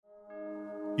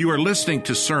You are listening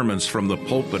to sermons from the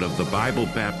pulpit of the Bible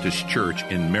Baptist Church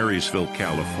in Marysville,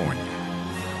 California.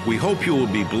 We hope you will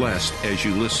be blessed as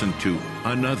you listen to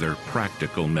another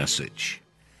practical message.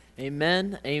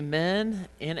 Amen, amen,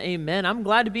 and amen. I'm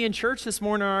glad to be in church this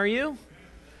morning, are you?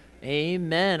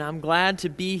 Amen. I'm glad to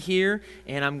be here,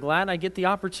 and I'm glad I get the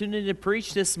opportunity to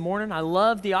preach this morning. I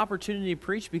love the opportunity to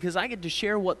preach because I get to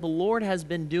share what the Lord has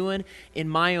been doing in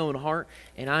my own heart,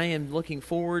 and I am looking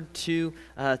forward to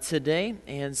today.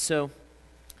 And so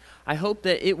I hope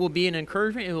that it will be an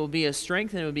encouragement, it will be a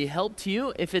strength, and it will be a help to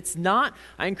you. If it's not,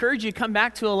 I encourage you to come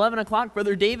back to 11 o'clock.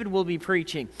 Brother David will be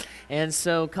preaching. And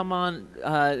so come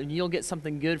on, you'll get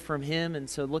something good from him. And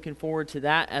so looking forward to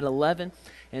that at 11.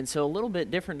 And so a little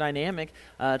bit different dynamic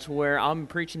to where I'm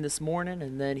preaching this morning,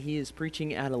 and then he is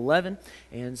preaching at 11.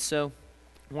 And so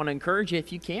I want to encourage you,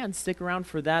 if you can, stick around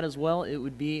for that as well. It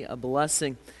would be a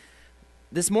blessing.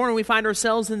 This morning we find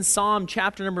ourselves in Psalm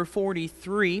chapter number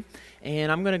 43,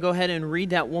 and I'm going to go ahead and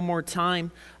read that one more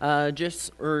time,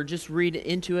 just read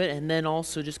into it, and then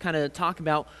also just kind of talk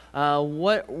about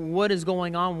what is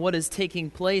going on, what is taking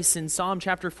place. In Psalm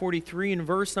chapter 43 and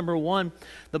verse number 1,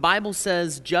 the Bible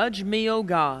says, "Judge me, O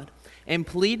God, and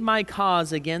plead my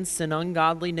cause against an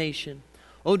ungodly nation.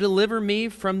 O deliver me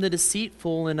from the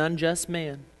deceitful and unjust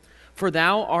man. For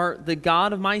thou art the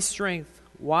God of my strength.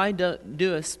 Why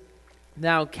doest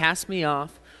thou cast me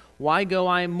off? Why go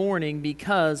I mourning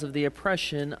because of the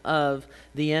oppression of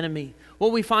the enemy?"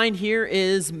 What we find here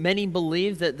is many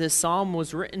believe that this psalm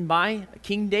was written by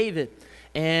King David.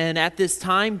 And at this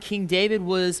time, King David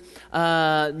was,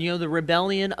 the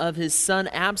rebellion of his son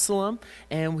Absalom,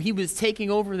 and he was taking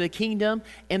over the kingdom,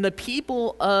 and the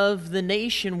people of the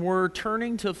nation were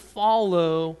turning to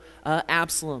follow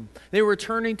Absalom. They were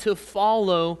turning to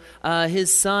follow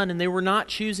his son, and they were not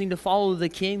choosing to follow the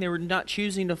king. They were not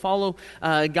choosing to follow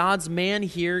God's man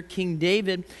here, King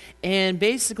David. And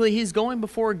basically, he's going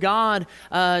before God,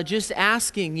 just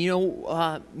asking,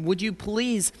 would you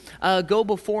please go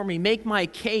before me, make my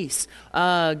case.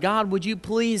 God, would you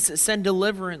please send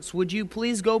deliverance? Would you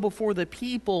please go before the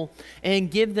people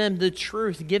and give them the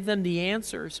truth, give them the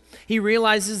answers? He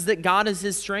realizes that God is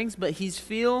his strength, but he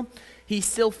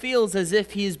still feels as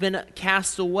if he's been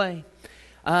cast away.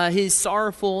 He's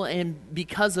sorrowful and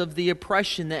because of the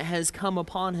oppression that has come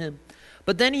upon him.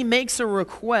 But then he makes a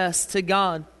request to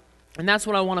God. And that's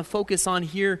what I want to focus on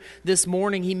here this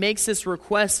morning. He makes this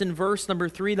request in verse number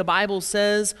 3. The Bible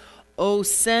says, "O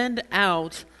send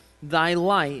out thy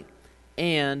light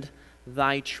and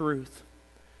thy truth."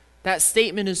 That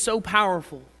statement is so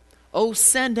powerful. "O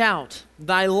send out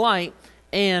thy light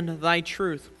and thy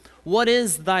truth." What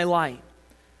is thy light?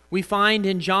 We find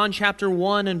in John chapter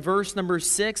 1 and verse number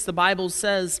 6, the Bible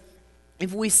says,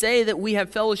 "If we say that we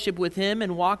have fellowship with him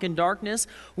and walk in darkness,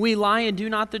 we lie and do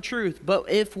not the truth. But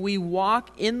if we walk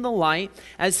in the light,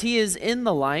 as he is in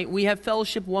the light, we have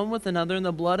fellowship one with another, and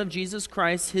the blood of Jesus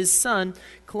Christ, his Son,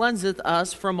 cleanseth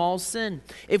us from all sin.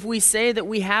 If we say that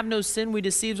we have no sin, we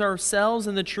deceive ourselves,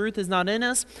 and the truth is not in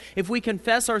us. If we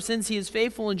confess our sins, he is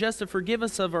faithful and just to forgive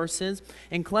us of our sins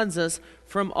and cleanse us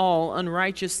from all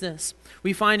unrighteousness."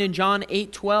 We find in John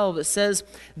 8:12, it says,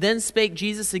 "Then spake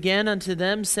Jesus again unto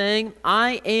them, saying,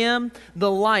 I am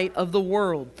the light of the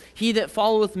world. He that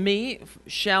followeth me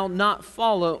shall not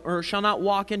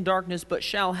walk in darkness, but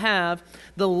shall have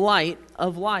the light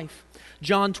of life."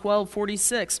 John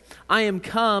 12:46, "I am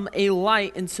come a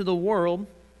light into the world,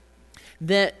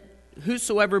 that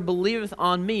whosoever believeth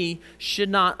on me should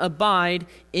not abide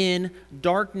in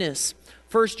darkness."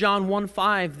 1 John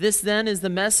 1:5, "This then is the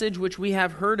message which we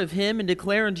have heard of him and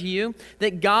declare unto you,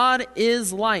 that God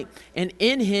is light, and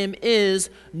in him is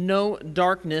no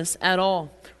darkness at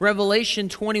all." Revelation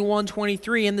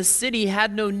 21:23, "And the city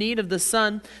had no need of the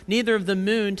sun, neither of the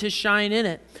moon to shine in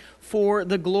it. For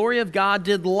the glory of God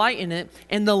did lighten it,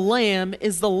 and the Lamb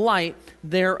is the light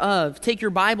thereof." Take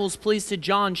your Bibles, please, to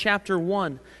John chapter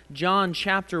 1. John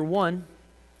chapter 1.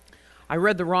 I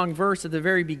read the wrong verse at the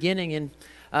very beginning, and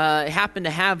it happened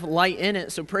to have light in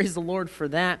it, so praise the Lord for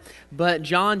that. But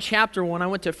John chapter 1, I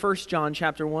went to 1 John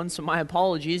chapter 1, so my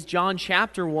apologies. John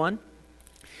chapter 1,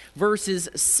 verses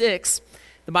 6,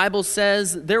 the Bible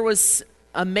says, "There was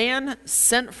a man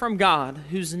sent from God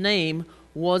whose name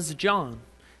was John."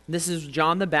 This is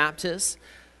John the Baptist.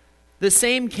 "The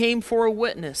same came for a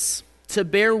witness, to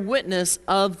bear witness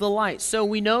of the light." So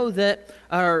we know let's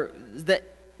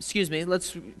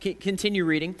continue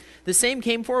reading. "The same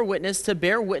came for a witness, to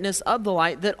bear witness of the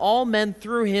light, that all men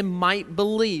through him might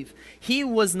believe. He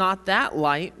was not that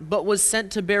light, but was sent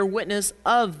to bear witness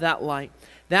of that light.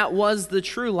 That was the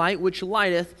true light, which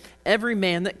lighteth every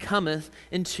man that cometh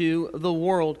into the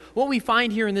world. What we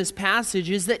find here in this passage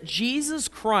is that Jesus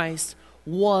Christ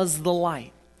was the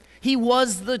light. He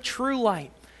was the true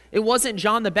light. It wasn't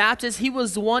John the Baptist. He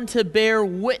was the one to bear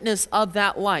witness of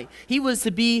that light. He was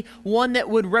to be one that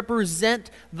would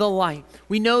represent the light.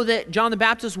 We know that John the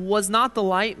Baptist was not the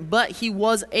light, but he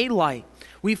was a light.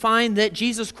 We find that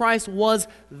Jesus Christ was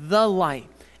the light.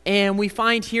 And we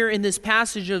find here in this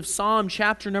passage of Psalm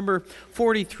chapter number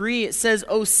 43, it says,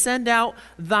 "O send out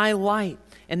thy light."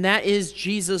 And that is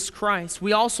Jesus Christ.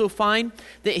 We also find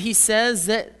that he says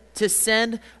that to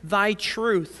send thy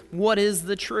truth. What is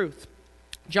the truth?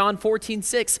 John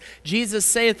 14:6, Jesus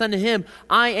saith unto him,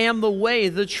 I am the way,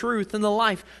 the truth, and the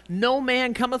life. No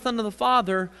man cometh unto the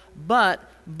Father but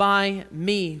by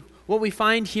me. What we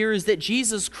find here is that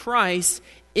Jesus Christ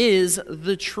is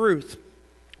the truth.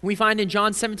 We find in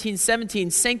John 17:17,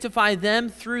 sanctify them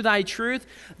through thy truth.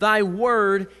 Thy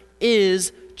word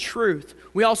is truth.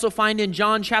 We also find in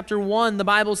John chapter 1, the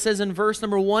Bible says in verse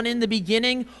number 1, in the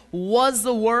beginning was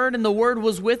the Word, and the Word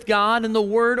was with God, and the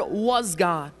Word was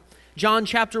God. John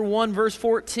chapter 1, verse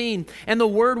 14, and the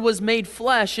Word was made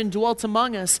flesh and dwelt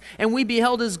among us, and we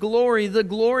beheld his glory, the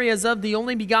glory as of the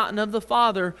only begotten of the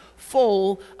Father,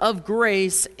 full of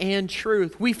grace and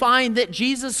truth. We find that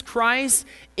Jesus Christ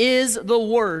is the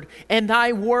Word, and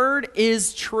thy word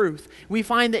is truth. We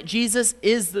find that Jesus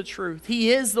is the truth.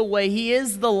 He is the way. He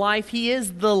is the life. He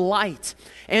is the light.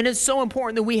 And it's so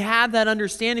important that we have that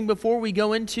understanding before we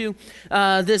go into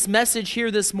this message here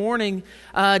this morning.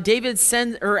 David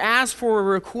asked for a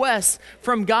request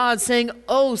from God saying,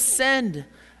 "Oh, send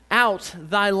out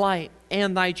thy light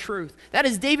and thy truth." That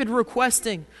is David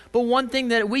requesting. But one thing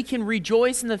that we can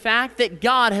rejoice in the fact that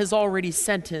God has already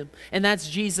sent him, and that's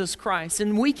Jesus Christ.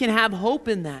 And we can have hope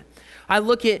in that. I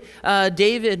look at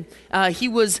David. He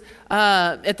was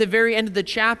at the very end of the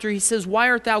chapter. He says, "Why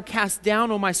art thou cast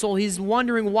down, O my soul?" He's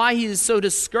wondering why he is so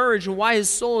discouraged and why his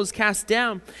soul is cast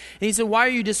down. And he said, "Why are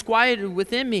you disquieted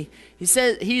within me?" He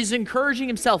said, he's encouraging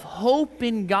himself, hope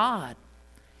in God.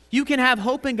 You can have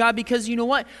hope in God because you know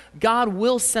what? God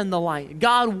will send the light.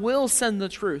 God will send the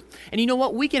truth. And you know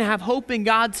what? We can have hope in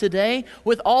God today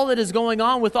with all that is going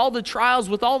on, with all the trials,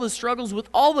 with all the struggles, with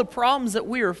all the problems that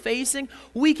we are facing.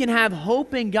 We can have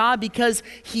hope in God because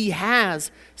he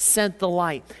has sent the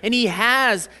light and he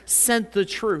has sent the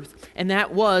truth. And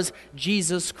that was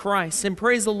Jesus Christ. And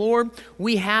praise the Lord,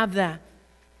 we have that.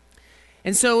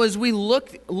 And so as we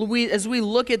look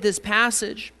at this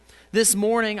passage this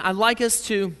morning, I'd like us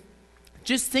to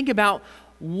just think about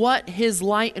what his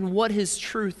light and what his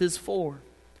truth is for.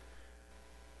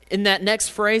 In that next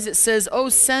phrase, it says, "Oh,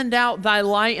 send out thy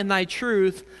light and thy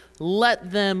truth,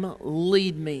 let them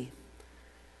lead me."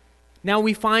 Now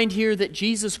we find here that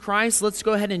Jesus Christ, let's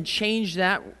go ahead and change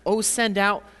that. "Oh, send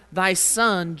out thy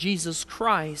Son, Jesus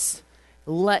Christ,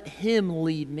 let him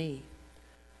lead me."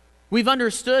 We've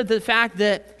understood the fact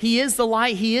that he is the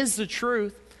light, he is the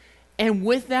truth. And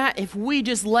with that, if we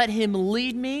just let him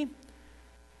lead me,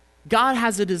 God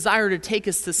has a desire to take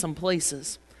us to some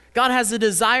places. God has a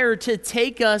desire to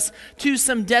take us to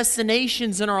some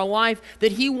destinations in our life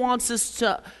that he wants us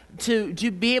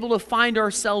to be able to find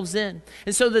ourselves in.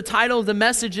 And so the title of the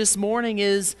message this morning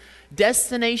is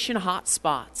Destination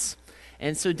Hotspots.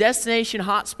 And so Destination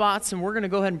Hotspots, and we're going to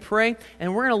go ahead and pray,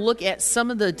 and we're going to look at some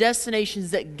of the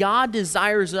destinations that God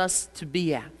desires us to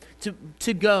be at.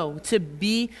 To go, to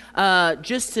be,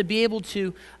 just to be able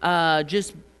to,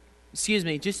 just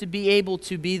to be able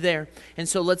to be there. And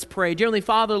so let's pray. Dear Heavenly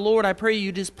Father, Lord, I pray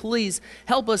you just please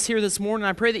help us here this morning.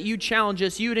 I pray that you challenge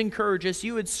us, you would encourage us,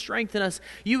 you would strengthen us,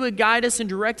 you would guide us and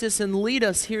direct us and lead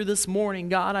us here this morning.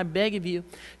 God, I beg of you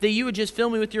that you would just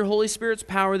fill me with your Holy Spirit's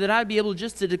power, that I'd be able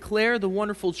just to declare the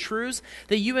wonderful truths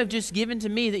that you have just given to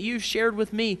me, that you've shared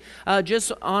with me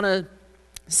just on a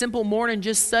simple morning,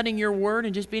 just studying your word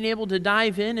and just being able to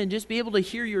dive in and just be able to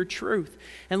hear your truth.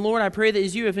 And Lord, I pray that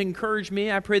as you have encouraged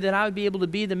me, I pray that I would be able to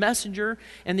be the messenger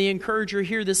and the encourager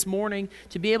here this morning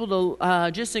to be able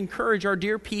to just encourage our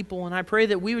dear people. And I pray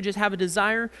that we would just have a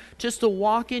desire just to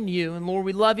walk in you. And Lord,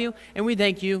 we love you and we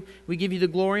thank you. We give you the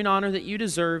glory and honor that you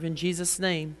deserve. In Jesus'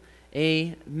 name,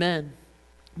 amen.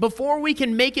 Before we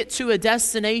can make it to a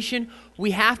destination,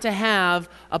 we have to have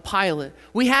a pilot.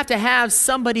 We have to have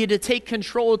somebody to take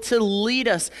control, to lead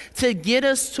us, to get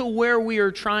us to where we are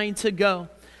trying to go.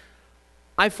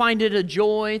 I find it a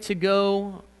joy to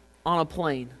go on a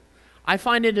plane. I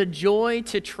find it a joy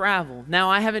to travel. Now,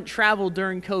 I haven't traveled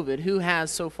during COVID. Who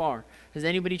has so far? Has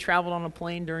anybody traveled on a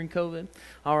plane during COVID?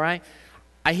 All right.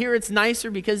 I hear it's nicer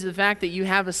because of the fact that you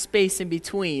have a space in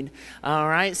between, all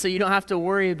right? So you don't have to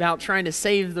worry about trying to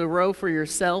save the row for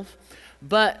yourself.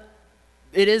 But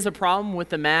it is a problem with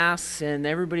the masks, and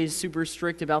everybody's super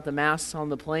strict about the masks on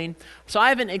the plane. So I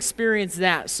haven't experienced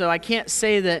that, so I can't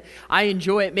say that I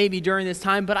enjoy it maybe during this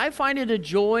time, but I find it a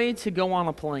joy to go on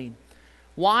a plane.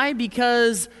 Why?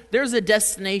 Because there's a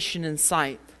destination in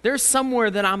sight. There's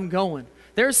somewhere that I'm going.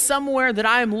 There's somewhere that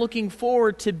I am looking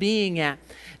forward to being at.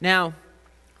 Now,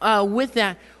 with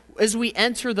that, as we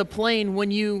enter the plane,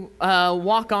 when you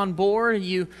walk on board,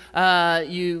 you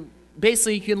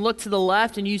basically you can look to the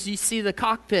left and you see the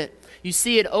cockpit. You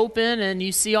see it open and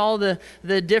you see all the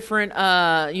different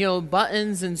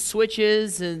buttons and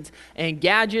switches and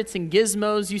gadgets and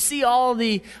gizmos. You see all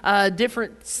the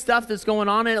different stuff that's going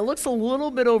on, and it looks a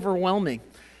little bit overwhelming.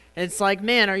 It's like,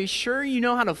 man, are you sure you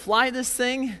know how to fly this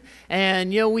thing? And,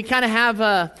 we kind of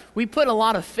have, we put a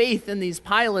lot of faith in these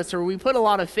pilots, or we put a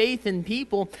lot of faith in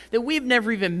people that we've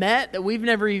never even met, that we've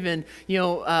never even,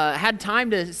 had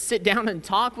time to sit down and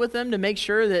talk with them to make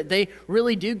sure that they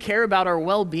really do care about our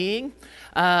well-being.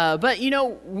 But,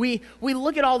 we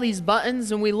look at all these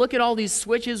buttons and we look at all these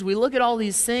switches, we look at all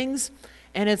these things,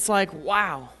 and it's like,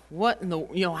 wow, what in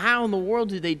the, how in the world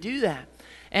do they do that?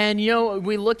 And,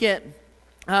 we look at,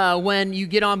 when you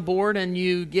get on board and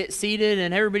you get seated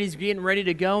and everybody's getting ready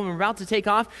to go and we're about to take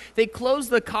off, they close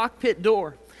the cockpit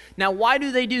door. Now, why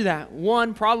do they do that?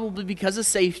 One, probably because of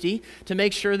safety, to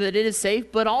make sure that it is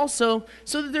safe, but also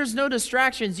so that there's no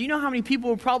distractions. You know how many people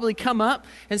will probably come up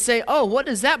and say, oh, what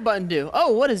does that button do?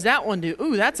 Oh, what does that one do?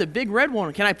 Ooh, that's a big red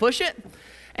one. Can I push it?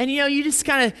 And, you just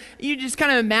kind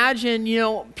of imagine,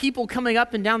 people coming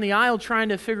up and down the aisle trying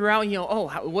to figure out,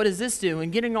 what does this do?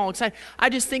 And getting all excited. I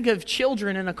just think of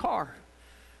children in a car.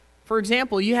 For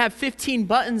example, you have 15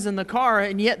 buttons in the car,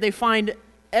 and yet they find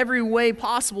every way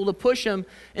possible to push them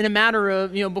in a matter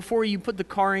of, before you put the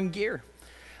car in gear.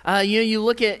 You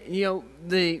look at,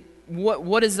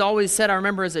 what is always said, I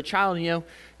remember as a child,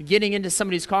 getting into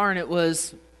somebody's car, and it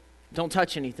was, don't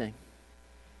touch anything.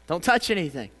 Don't touch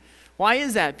anything. Why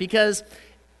is that? Because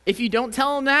if you don't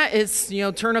tell them that, it's,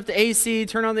 turn up the AC,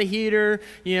 turn on the heater,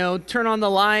 turn on the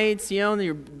lights, and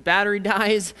your battery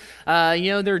dies.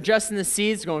 They're adjusting the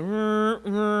seats, going,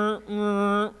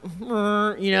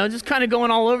 just kind of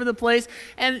going all over the place.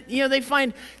 And, they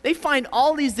find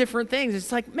all these different things.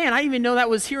 It's like, man, I didn't even know that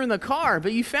was here in the car,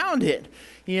 but you found it,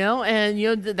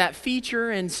 and, that feature.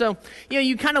 And so,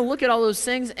 you kind of look at all those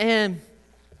things and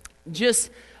just...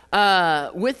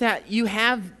 with that, you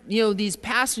have, these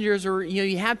passengers, or,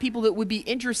 you have people that would be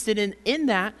interested in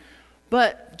that.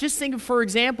 But just think of, for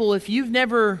example, if you've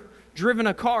never driven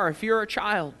a car, if you're a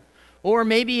child, or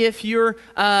maybe if you're,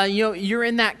 you're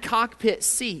in that cockpit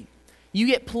seat, you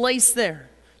get placed there.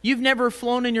 You've never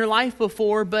flown in your life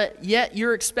before, but yet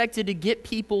you're expected to get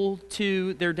people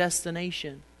to their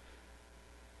destination.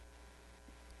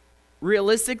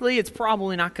 Realistically, it's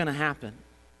probably not going to happen.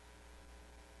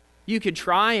 You could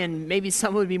try, and maybe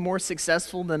some would be more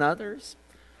successful than others.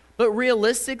 But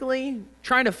realistically,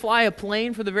 trying to fly a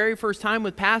plane for the very first time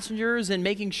with passengers and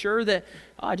making sure that,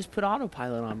 I just put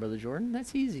autopilot on, Brother Jordan,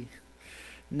 that's easy.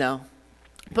 No.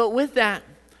 But with that,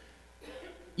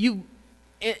 you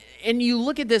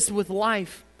look at this with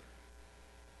life.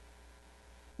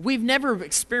 We've never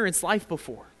experienced life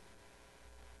before.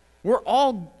 We're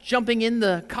all jumping in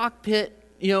the cockpit,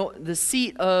 the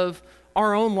seat of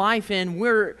our own life, and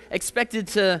we're expected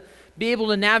to be able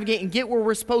to navigate and get where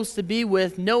we're supposed to be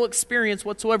with no experience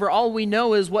whatsoever. All we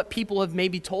know is what people have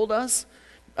maybe told us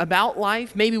about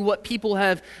life, maybe what people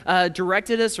have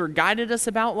directed us or guided us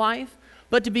about life.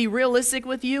 But to be realistic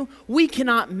with you, we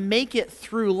cannot make it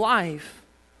through life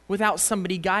without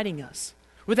somebody guiding us,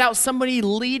 without somebody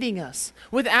leading us,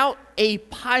 without a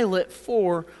pilot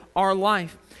for our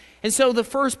life. And so the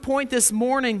first point this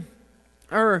morning,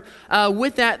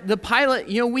 with that, the pilot,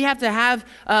 we have to have,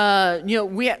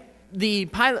 the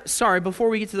pilot, before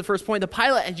we get to the first point, the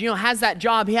pilot, has that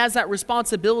job, he has that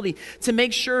responsibility to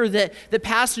make sure that the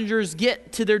passengers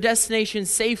get to their destination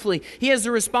safely. He has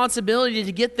the responsibility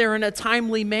to get there in a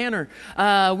timely manner.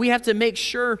 We have to make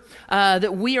sure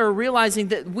that we are realizing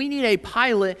that we need a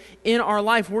pilot in our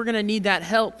life. We're going to need that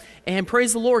help. And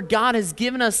praise the Lord, God has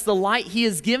given us the light. He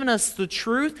has given us the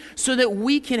truth so that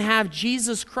we can have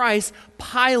Jesus Christ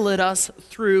pilot us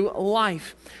through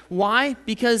life. Why?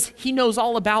 Because he knows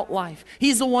all about life.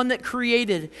 He's the one that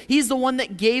created. He's the one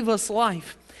that gave us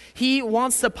life. He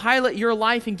wants to pilot your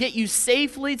life and get you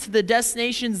safely to the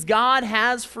destinations God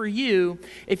has for you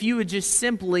if you would just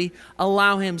simply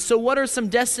allow him. So what are some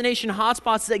destination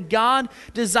hotspots that God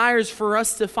desires for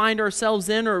us to find ourselves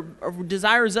in, or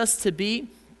desires us to be?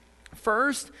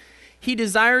 First, he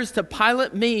desires to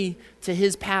pilot me to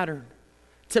his pattern.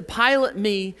 To pilot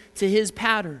me to his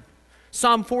pattern.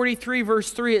 Psalm 43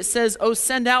 verse 3, it says, "O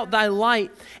send out thy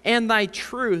light and thy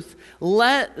truth.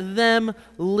 Let them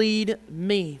lead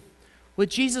me." With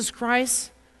Jesus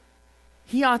Christ,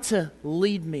 he ought to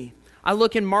lead me. I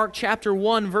look in Mark chapter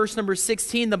 1, verse number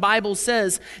 16, the Bible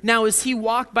says, "Now as he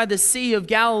walked by the Sea of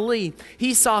Galilee,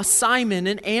 he saw Simon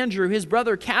and Andrew, his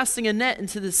brother, casting a net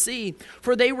into the sea,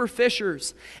 for they were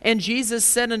fishers. And Jesus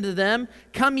said unto them,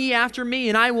 Come ye after me,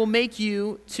 and I will make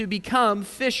you to become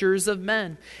fishers of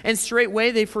men. And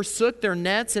straightway they forsook their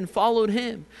nets and followed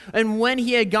him. And when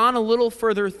he had gone a little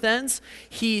further thence,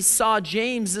 he saw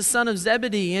James the son of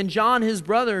Zebedee and John his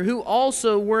brother, who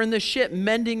also were in the ship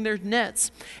mending their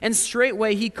nets. And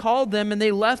straightway he called them, and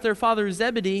they left their father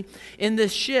Zebedee in the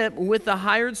ship with the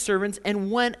hired servants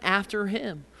and went after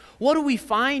him." What do we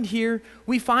find here?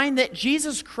 We find that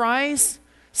Jesus Christ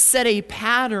set a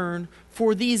pattern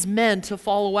for these men to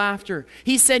follow after.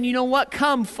 He said, you know what?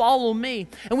 Come, follow me.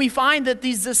 And we find that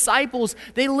these disciples,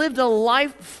 they lived a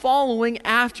life following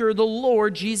after the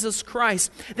Lord Jesus Christ.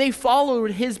 They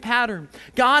followed his pattern.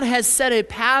 God has set a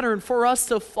pattern for us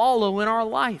to follow in our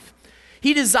life.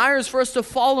 He desires for us to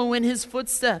follow in his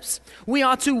footsteps. We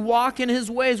ought to walk in his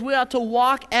ways. We ought to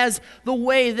walk as the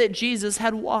way that Jesus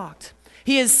had walked.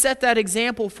 He has set that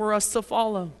example for us to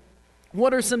follow.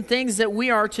 What are some things that we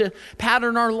are to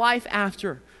pattern our life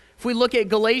after? If we look at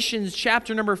Galatians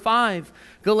chapter number 5,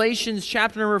 Galatians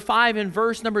chapter number 5 and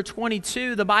verse number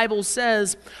 22, the Bible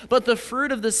says, "But the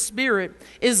fruit of the Spirit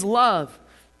is love,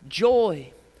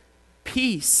 joy,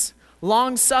 peace,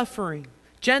 long-suffering,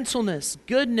 gentleness,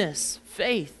 goodness,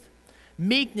 faith,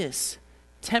 meekness,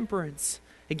 temperance.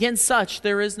 Against such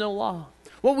there is no law."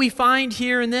 What we find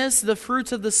here in this, the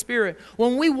fruits of the Spirit,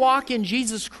 when we walk in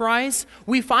Jesus Christ,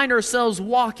 we find ourselves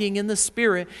walking in the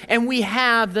Spirit, and we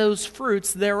have those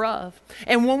fruits thereof.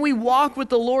 And when we walk with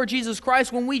the Lord Jesus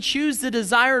Christ, when we choose the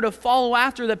desire to follow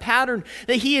after the pattern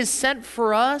that he has sent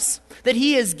for us, that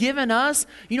he has given us,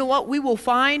 you know what? We will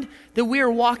find that we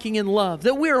are walking in love,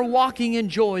 that we are walking in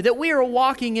joy, that we are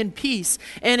walking in peace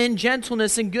and in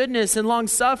gentleness and goodness and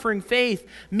long-suffering, faith,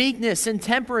 meekness, and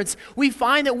temperance. We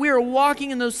find that we are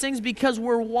walking in those things because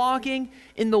we're walking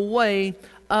in the way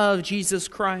of Jesus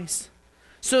Christ.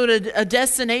 So a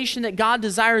destination that God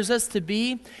desires us to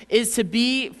be is to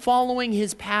be following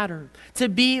his pattern, to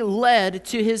be led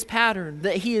to his pattern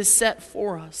that he has set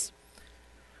for us.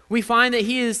 We find that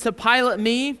he is to pilot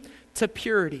me to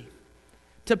purity.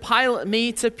 To pilot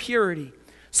me to purity.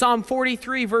 Psalm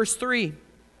 43 verse 3,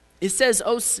 it says,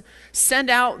 "O send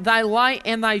out thy light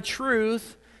and thy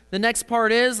truth." The next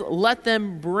part is, "Let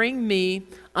them bring me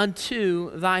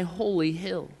unto thy holy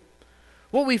hill."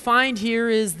 What we find here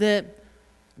is that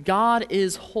God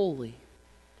is holy.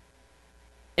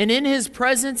 And in his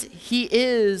presence, he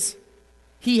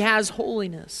has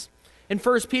holiness. In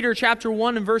 1 Peter chapter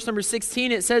 1 and verse number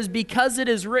 16, it says, "Because it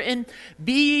is written,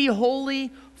 Be ye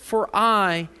holy, for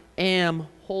I am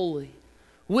holy."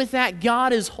 With that,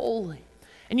 God is holy.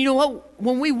 And you know what?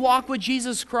 When we walk with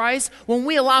Jesus Christ, when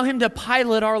we allow him to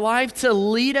pilot our life, to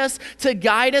lead us, to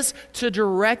guide us, to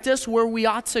direct us where we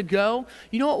ought to go,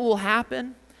 you know what will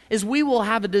happen? Is we will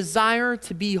have a desire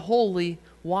to be holy.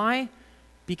 Why?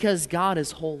 Because God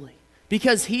is holy.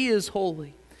 Because he is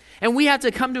holy. And we have to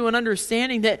come to an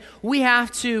understanding that we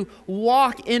have to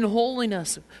walk in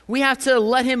holiness. We have to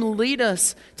let him lead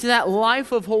us to that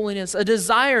life of holiness, a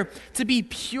desire to be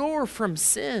pure from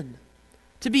sin.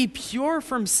 To be pure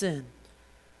from sin.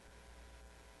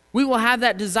 We will have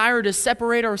that desire to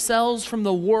separate ourselves from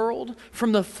the world,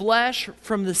 from the flesh,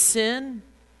 from the sin.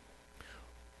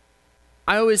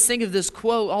 I always think of this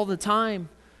quote all the time.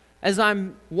 As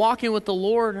I'm walking with the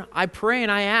Lord, I pray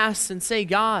and I ask and say,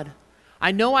 God,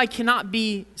 I know I cannot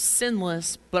be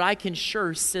sinless, but I can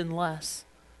sure sin less.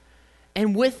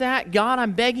 And with that, God,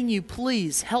 I'm begging you,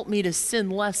 please help me to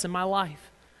sin less in my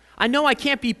life. I know I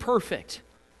can't be perfect.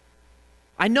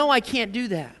 I know I can't do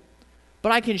that.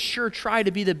 But I can sure try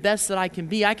to be the best that I can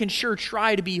be. I can sure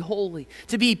try to be holy,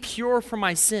 to be pure from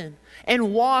my sin,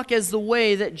 and walk as the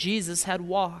way that Jesus had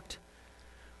walked.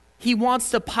 He wants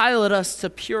to pilot us to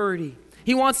purity.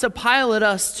 He wants to pilot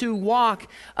us to walk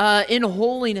in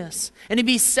holiness and to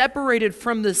be separated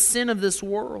from the sin of this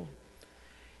world.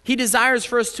 He desires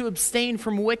for us to abstain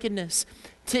from wickedness,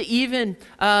 to even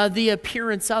the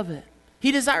appearance of it.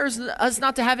 He desires us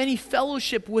not to have any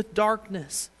fellowship with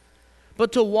darkness,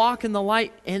 but to walk in the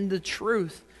light and the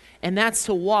truth, and that's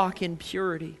to walk in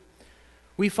purity.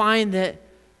 We find that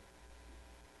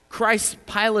Christ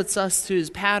pilots us to his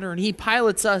pattern. He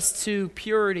pilots us to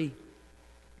purity.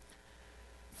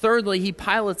 Thirdly, he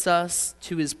pilots us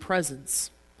to his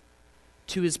presence.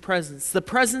 To his presence. The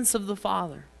presence of the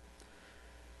Father.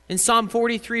 In Psalm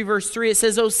 43, verse 3, it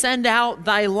says, "O send out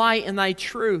thy light and thy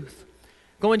truth."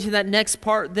 Going to that next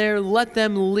part there, "Let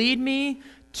them lead me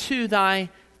to thy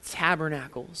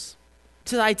tabernacles."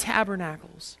 To thy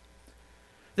tabernacles.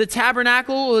 The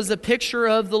tabernacle is a picture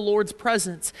of the Lord's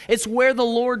presence. It's where the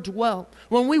Lord dwelt.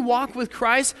 When we walk with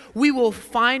Christ, we will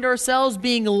find ourselves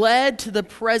being led to the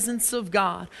presence of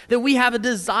God. That we have a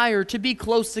desire to be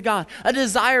close to God, a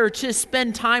desire to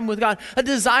spend time with God, a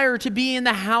desire to be in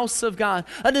the house of God,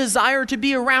 a desire to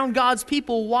be around God's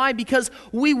people. Why? Because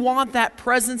we want that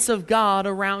presence of God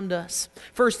around us.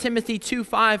 1 Timothy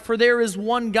 2:5, "For there is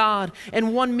one God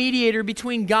and one mediator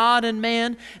between God and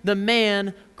man, the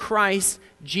man Christ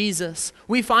Jesus."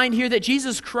 We find here that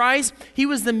Jesus Christ, he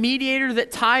was the mediator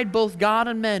that tied both God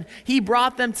and men. He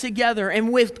brought them together.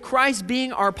 And with Christ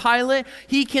being our pilot,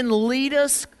 he can lead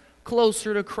us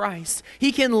closer to Christ.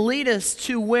 He can lead us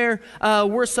to where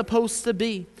we're supposed to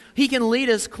be. He can lead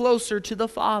us closer to the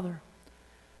Father.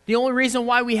 The only reason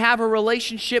why we have a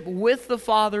relationship with the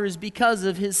Father is because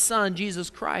of his Son, Jesus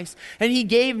Christ. And he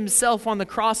gave himself on the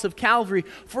cross of Calvary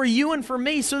for you and for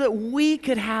me so that we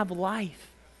could have life.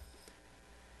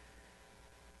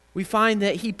 We find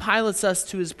that he pilots us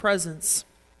to his presence.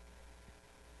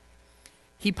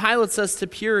 He pilots us to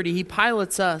purity. He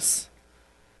pilots us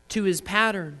to his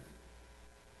pattern.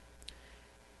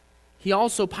 He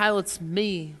also pilots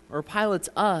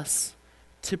us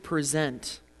to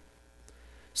present.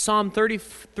 Psalm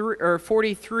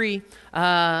 43,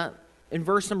 in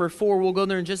verse number 4, we'll go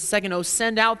there in just a second. "O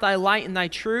send out thy light and thy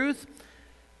truth,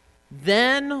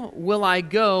 then will I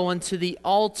go unto the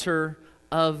altar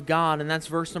of God." And that's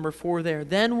verse number 4 there.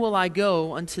 "Then will I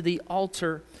go unto the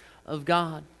altar of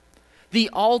God." The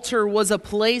altar was a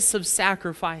place of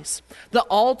sacrifice. The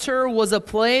altar was a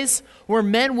place where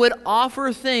men would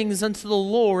offer things unto the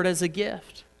Lord as a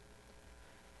gift.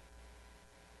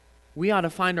 We ought to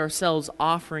find ourselves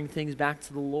offering things back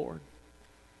to the Lord.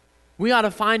 We ought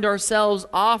to find ourselves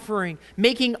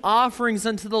making offerings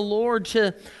unto the Lord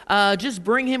to just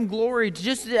bring him glory,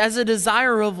 just as a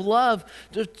desire of love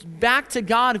back to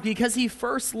God, because he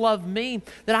first loved me,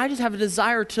 that I just have a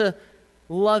desire to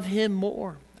love him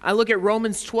more. I look at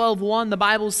Romans 12:1, the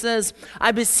Bible says,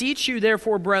 "I beseech you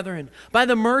therefore, brethren, by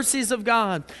the mercies of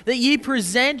God, that ye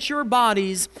present your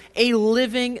bodies a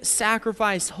living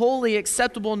sacrifice, holy,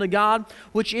 acceptable unto God,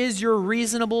 which is your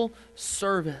reasonable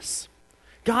service."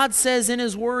 God says in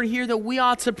his word here that we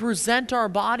ought to present our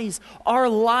bodies, our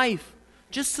life,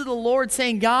 just to the Lord,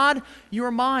 saying, "God, you're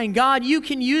mine. God, you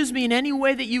can use me in any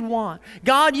way that you want.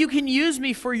 God, you can use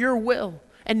me for your will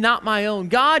and not my own.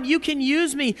 God, you can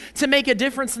use me to make a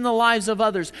difference in the lives of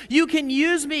others. You can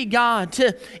use me, God,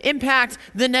 to impact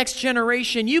the next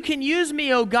generation. You can use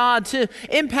me, oh God, to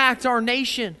impact our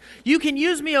nation. You can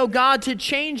use me, oh God, to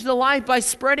change the life by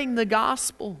spreading the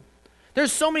gospel."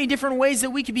 There's so many different ways that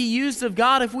we could be used of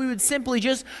God if we would simply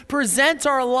just present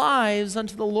our lives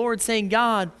unto the Lord, saying,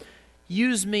 "God,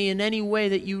 use me in any way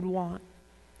that you'd want."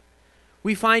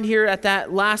 We find here at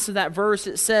that last of that verse,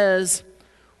 it says,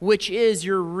 "which is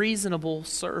your reasonable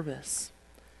service."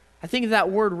 I think of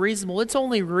that word reasonable. It's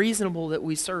only reasonable that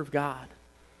we serve God.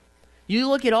 You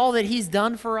look at all that he's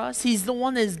done for us. He's the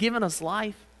one that has given us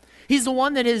life. He's the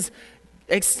one that has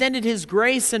extended his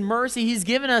grace and mercy. He's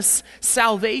given us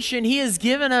salvation. He has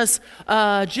given us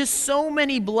just so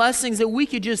many blessings that we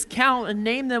could just count and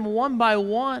name them one by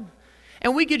one.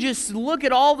 And we could just look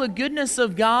at all the goodness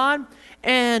of God,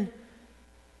 and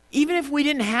even if we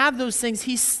didn't have those things,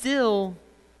 he still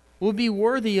would be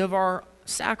worthy of our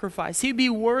sacrifice. He'd be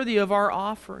worthy of our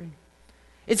offering.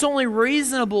 It's only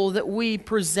reasonable that we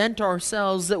present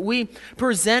ourselves, that we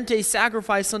present a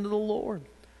sacrifice unto the Lord.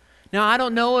 Now, I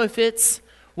don't know if it's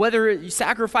whether it's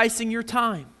sacrificing your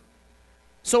time.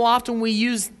 So often we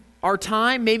use our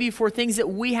time maybe for things that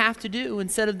we have to do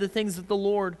instead of the things that the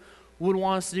Lord would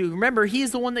want us to do. Remember,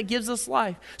 he's the one that gives us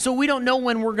life. So we don't know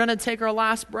when we're going to take our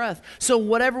last breath. So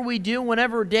whatever we do,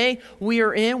 whatever day we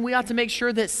are in, we have to make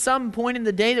sure that some point in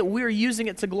the day that we are using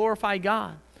it to glorify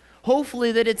God.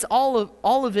 Hopefully that it's all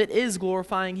of it is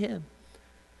glorifying him.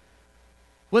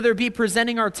 Whether it be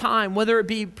presenting our time, whether it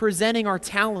be presenting our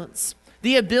talents,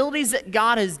 the abilities that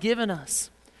God has given us.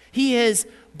 He has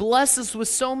blessed us with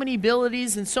so many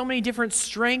abilities and so many different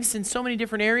strengths in so many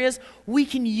different areas. We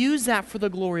can use that for the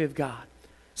glory of God.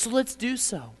 So let's do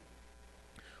so.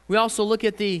 We also look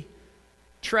at the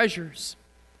treasures.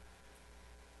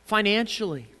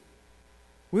 Financially,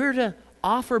 we're to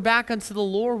offer back unto the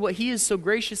Lord what he has so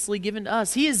graciously given to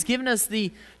us. He has given us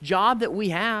the job that we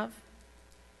have.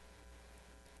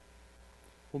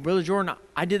 Well, Brother Jordan,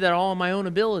 I did that all on my own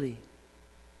ability.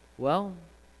 Well,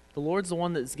 the Lord's the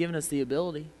one that's given us the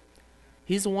ability.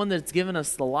 He's the one that's given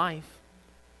us the life.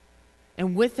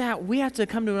 And with that, we have to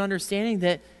come to an understanding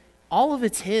that all of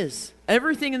it's His.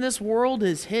 Everything in this world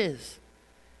is His.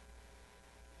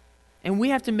 And we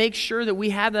have to make sure that we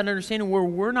have that understanding where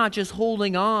we're not just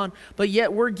holding on, but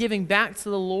yet we're giving back to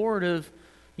the Lord of,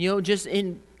 just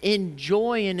in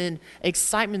joy and in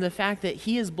excitement, the fact that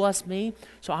He has blessed me.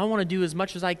 So I want to do as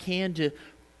much as I can to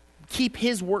keep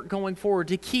His work going forward,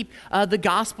 to keep the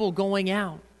gospel going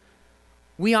out.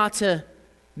 We ought to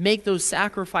make those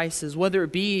sacrifices, whether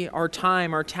it be our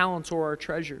time, our talents, or our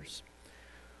treasures.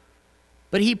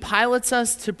 But He pilots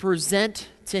us to present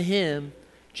to Him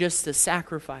just a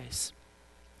sacrifice.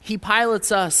 He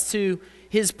pilots us to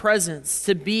His presence,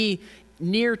 to be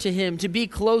near to Him, to be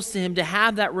close to Him, to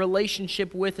have that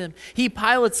relationship with Him. He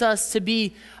pilots us to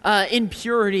be in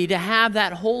purity, to have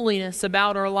that holiness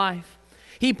about our life.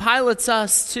 He pilots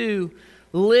us to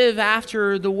live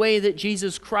after the way that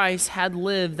Jesus Christ had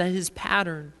lived, that His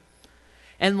pattern.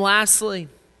 And lastly,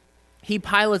 He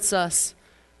pilots us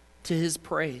to His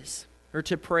praise, or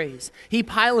to praise. He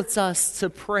pilots us to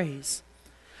praise.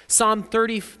 Psalm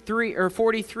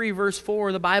 43 verse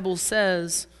 4, the Bible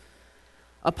says,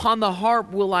 "Upon the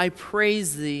harp will I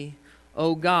praise Thee,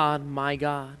 O God, my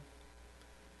God."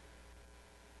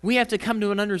 We have to come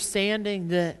to an understanding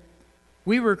that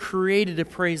we were created to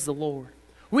praise the Lord.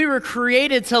 We were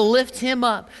created to lift Him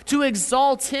up, to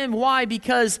exalt Him. Why?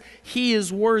 Because He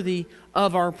is worthy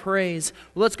of our praise.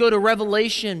 Let's go to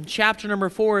Revelation chapter number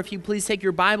 4, if you please take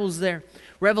your Bibles there.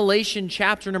 Revelation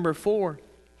chapter number 4.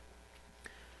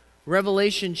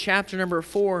 Revelation chapter number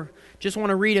 4. Just want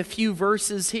to read a few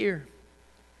verses here.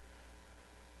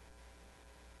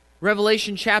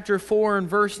 Revelation chapter 4 and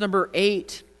verse number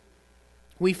 8.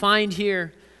 We find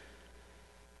here,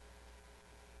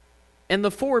 "And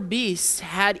the 4 beasts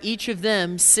had each of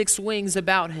them 6 wings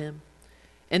about him,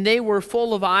 and they were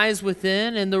full of eyes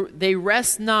within, and they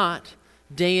rest not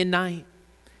day and night,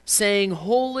 saying,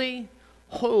 Holy,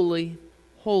 holy,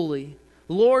 holy,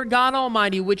 Lord God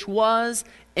Almighty, which was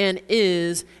and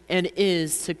is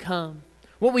to come."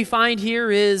 What we find here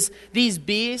is these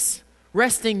beasts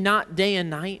resting not day and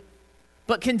night,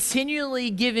 but continually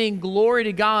giving glory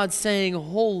to God, saying,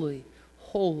 Holy,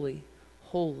 holy,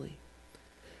 holy.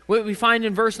 What we find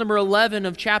in verse number 11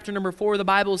 of chapter number 4, the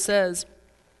Bible says,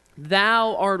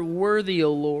 "Thou art worthy,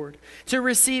 O Lord, to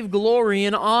receive glory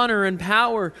and honor and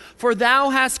power, for Thou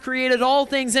hast created all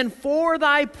things, and for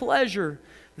Thy pleasure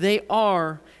they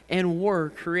are and were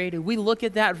created." We look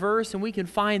at that verse and we can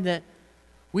find that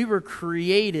we were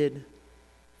created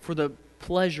for the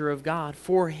pleasure of God,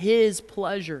 for His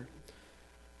pleasure,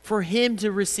 for Him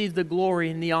to receive the glory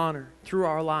and the honor through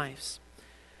our lives.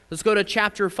 Let's go to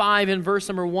chapter 5 and verse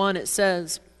number 1. It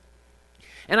says,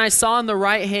 "And I saw in the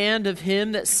right hand of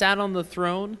Him that sat on the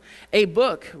throne a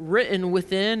book written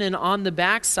within and on the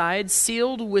backside,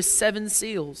 sealed with 7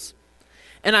 seals.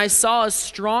 And I saw a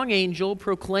strong angel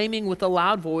proclaiming with a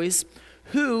loud voice,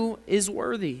 Who is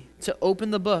worthy to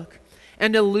open the book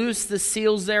and to loose the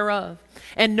seals thereof?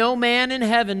 And no man in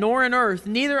heaven nor in earth,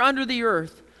 neither under the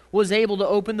earth, was able to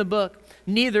open the book,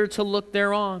 neither to look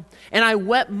thereon. And I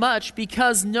wept much,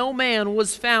 because no man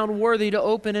was found worthy to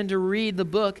open and to read the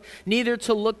book, neither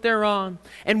to look thereon.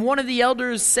 And one of the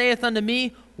elders saith unto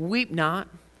me, Weep not.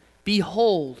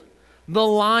 Behold, the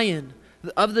Lion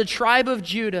of the tribe of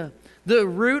Judah, the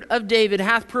root of David,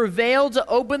 hath prevailed to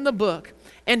open the book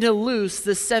and to loose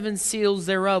the 7 seals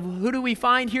thereof." Who do we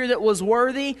find here that was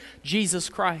worthy? Jesus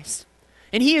Christ.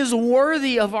 And He is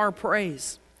worthy of our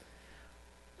praise.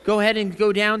 Go ahead and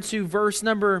go down to verse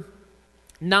number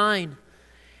 9.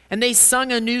 "And they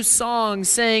sung a new song,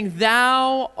 saying,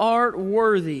 Thou art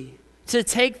worthy to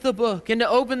take the book and to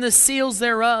open the seals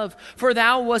thereof. For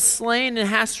Thou wast slain and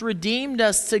hast redeemed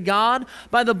us to God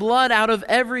by the blood out of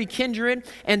every kindred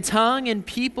and tongue and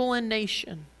people and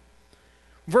nation."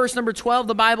 Verse number 12,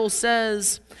 the Bible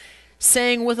says,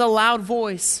 saying with a loud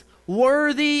voice,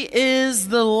 "Worthy is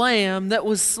the Lamb that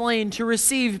was slain to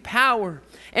receive power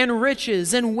and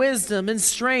riches and wisdom and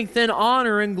strength and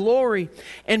honor and glory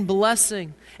and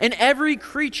blessing. And every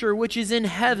creature which is in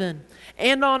heaven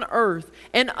and on earth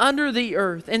and under the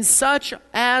earth, and such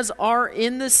as are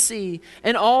in the sea,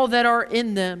 and all that are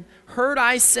in them, heard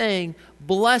I saying,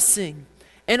 Blessing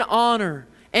and honor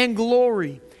and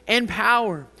glory and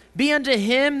power be unto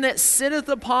Him that sitteth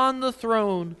upon the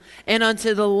throne, and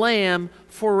unto the Lamb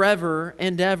forever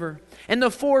and ever." And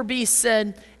the 4 beasts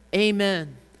said,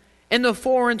 Amen. And the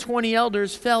 24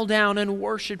 elders fell down and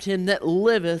worshipped Him that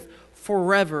liveth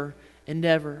forever and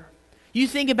ever. You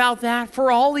think about that.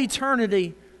 For all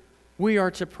eternity, we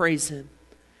are to praise him.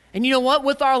 And you know what?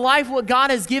 With our life, what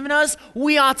God has given us,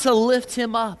 we ought to lift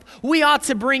him up. We ought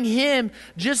to bring him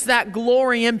just that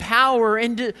glory and power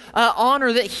and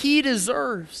honor that he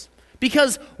deserves.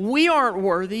 Because we aren't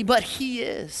worthy, but he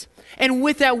is. And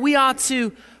with that, we ought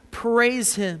to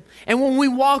praise him. And when we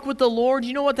walk with the Lord,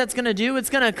 you know what that's going to do? It's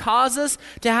going to cause us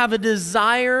to have a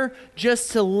desire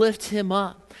just to lift him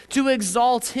up, to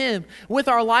exalt him. With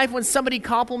our life, when somebody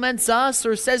compliments us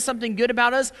or says something good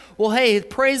about us, well, hey,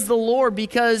 praise the Lord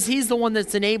because he's the one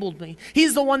that's enabled me.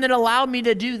 He's the one that allowed me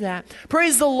to do that.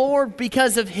 Praise the Lord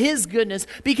because of his goodness,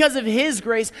 because of his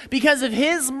grace, because of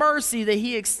his mercy that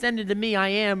he extended to me. I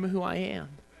am who I am.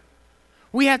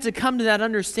 We have to come to that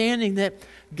understanding that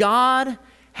God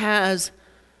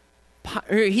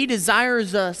he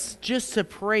desires us just to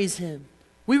praise him.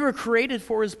 We were created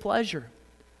for his pleasure.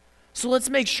 So let's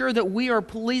make sure that we are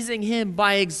pleasing him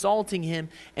by exalting him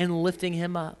and lifting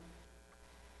him up.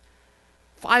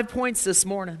 5 points this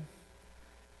morning.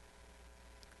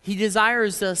 He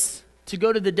desires us to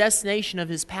go to the destination of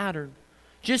his pattern,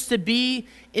 just to be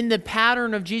in the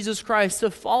pattern of Jesus Christ, to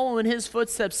follow in his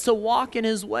footsteps, to walk in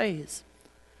his ways.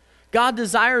 God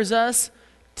desires us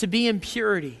to be in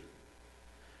purity,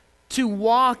 to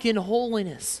walk in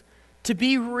holiness, to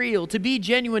be real, to be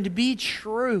genuine, to be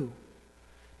true,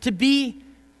 to be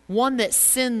one that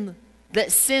sins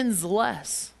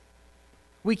less.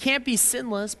 We can't be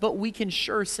sinless, but we can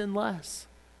sure sin less.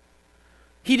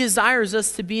 He desires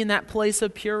us to be in that place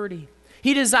of purity.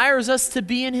 He desires us to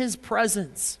be in his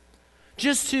presence,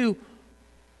 just to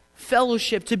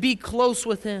fellowship, to be close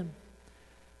with him,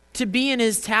 to be in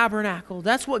his tabernacle.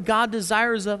 That's what God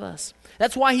desires of us.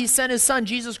 That's why he sent his son,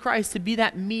 Jesus Christ, to be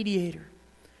that mediator.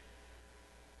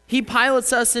 He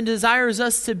pilots us and desires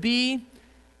us to be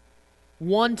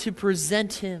one to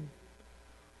present him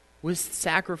with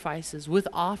sacrifices, with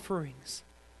offerings.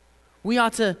 We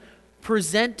ought to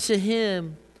present to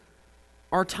him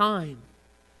our time,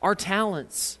 our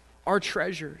talents, our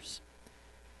treasures.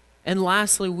 And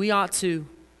lastly, we ought to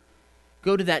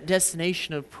go to that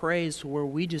destination of praise where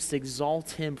we just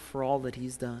exalt him for all that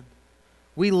he's done.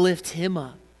 We lift him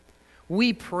up.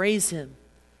 We praise him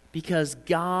because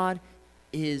God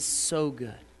is so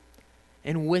good.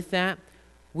 And with that,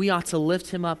 we ought to lift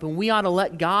him up and we ought to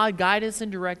let God guide us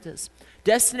and direct us.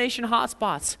 Destination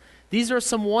hotspots. These are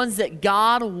some ones that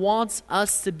God wants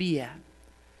us to be at.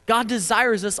 God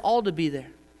desires us all to be there.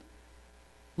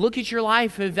 Look at your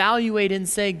life, evaluate and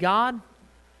say, God,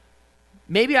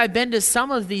 maybe I've been to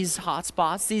some of these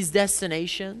hotspots, these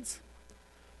destinations,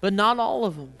 but not all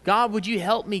of them. God, would you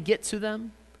help me get to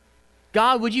them?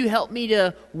 God, would you help me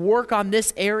to work on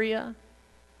this area?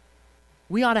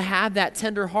 We ought to have that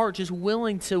tender heart, just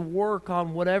willing to work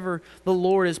on whatever the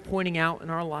Lord is pointing out in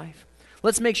our life.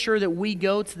 Let's make sure that we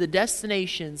go to the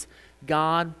destinations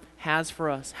God has for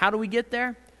us. How do we get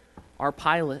there? Our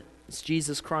pilot is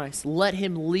Jesus Christ. Let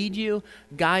him lead you,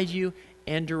 guide you,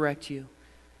 and direct you.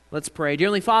 Let's pray. Dear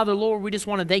Heavenly Father, Lord, we just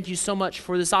want to thank you so much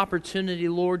for this opportunity,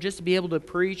 Lord, just to be able to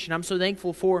preach. And I'm so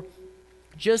thankful for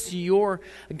just your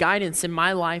guidance in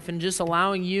my life and just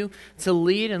allowing you to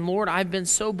lead. And Lord, I've been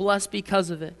so blessed because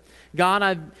of it. God,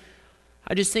 I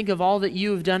just think of all that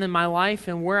you have done in my life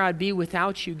and where I'd be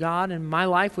without you, God. And my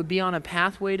life would be on a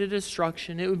pathway to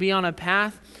destruction. It would be on a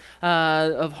path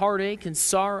of heartache and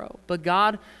sorrow. But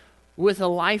God, with a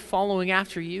life following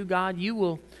after you, God, you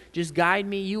will just guide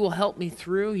me. You will help me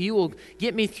through. You will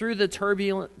get me through the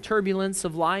turbulence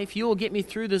of life. You will get me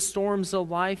through the storms of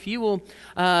life. You will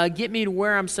get me to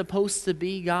where I'm supposed to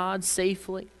be, God,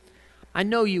 safely. I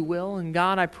know you will. And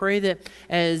God, I pray that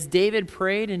as David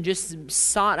prayed and just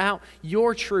sought out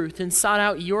your truth and sought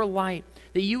out your light,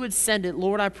 that you would send it.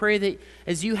 Lord, I pray that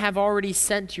as you have already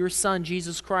sent your Son,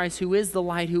 Jesus Christ, who is the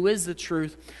light, who is the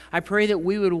truth, I pray that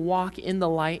we would walk in the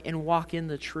light and walk in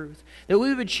the truth. That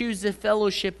we would choose the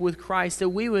fellowship with Christ, that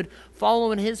we would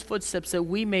follow in his footsteps, that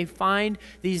we may find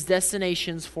these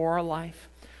destinations for our life.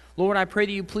 Lord, I pray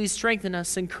that you please strengthen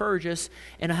us, encourage us,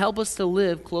 and help us to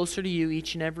live closer to you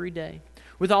each and every day.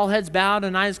 With all heads bowed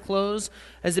and eyes closed,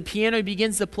 as the piano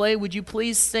begins to play, would you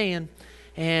please stand?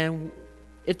 And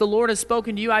if the Lord has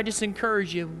spoken to you, I just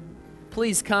encourage you,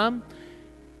 please come.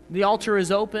 The altar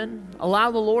is open.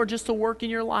 Allow the Lord just to work in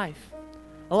your life.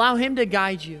 Allow him to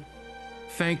guide you.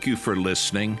 Thank you for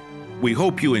listening. We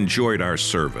hope you enjoyed our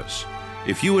service.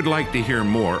 If you would like to hear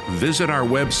more, visit our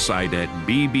website at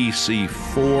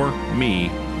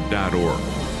bbc4me.org.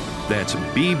 That's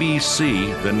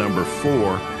bbc, the number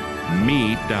 4,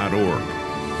 me.org.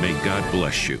 May God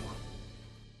bless you.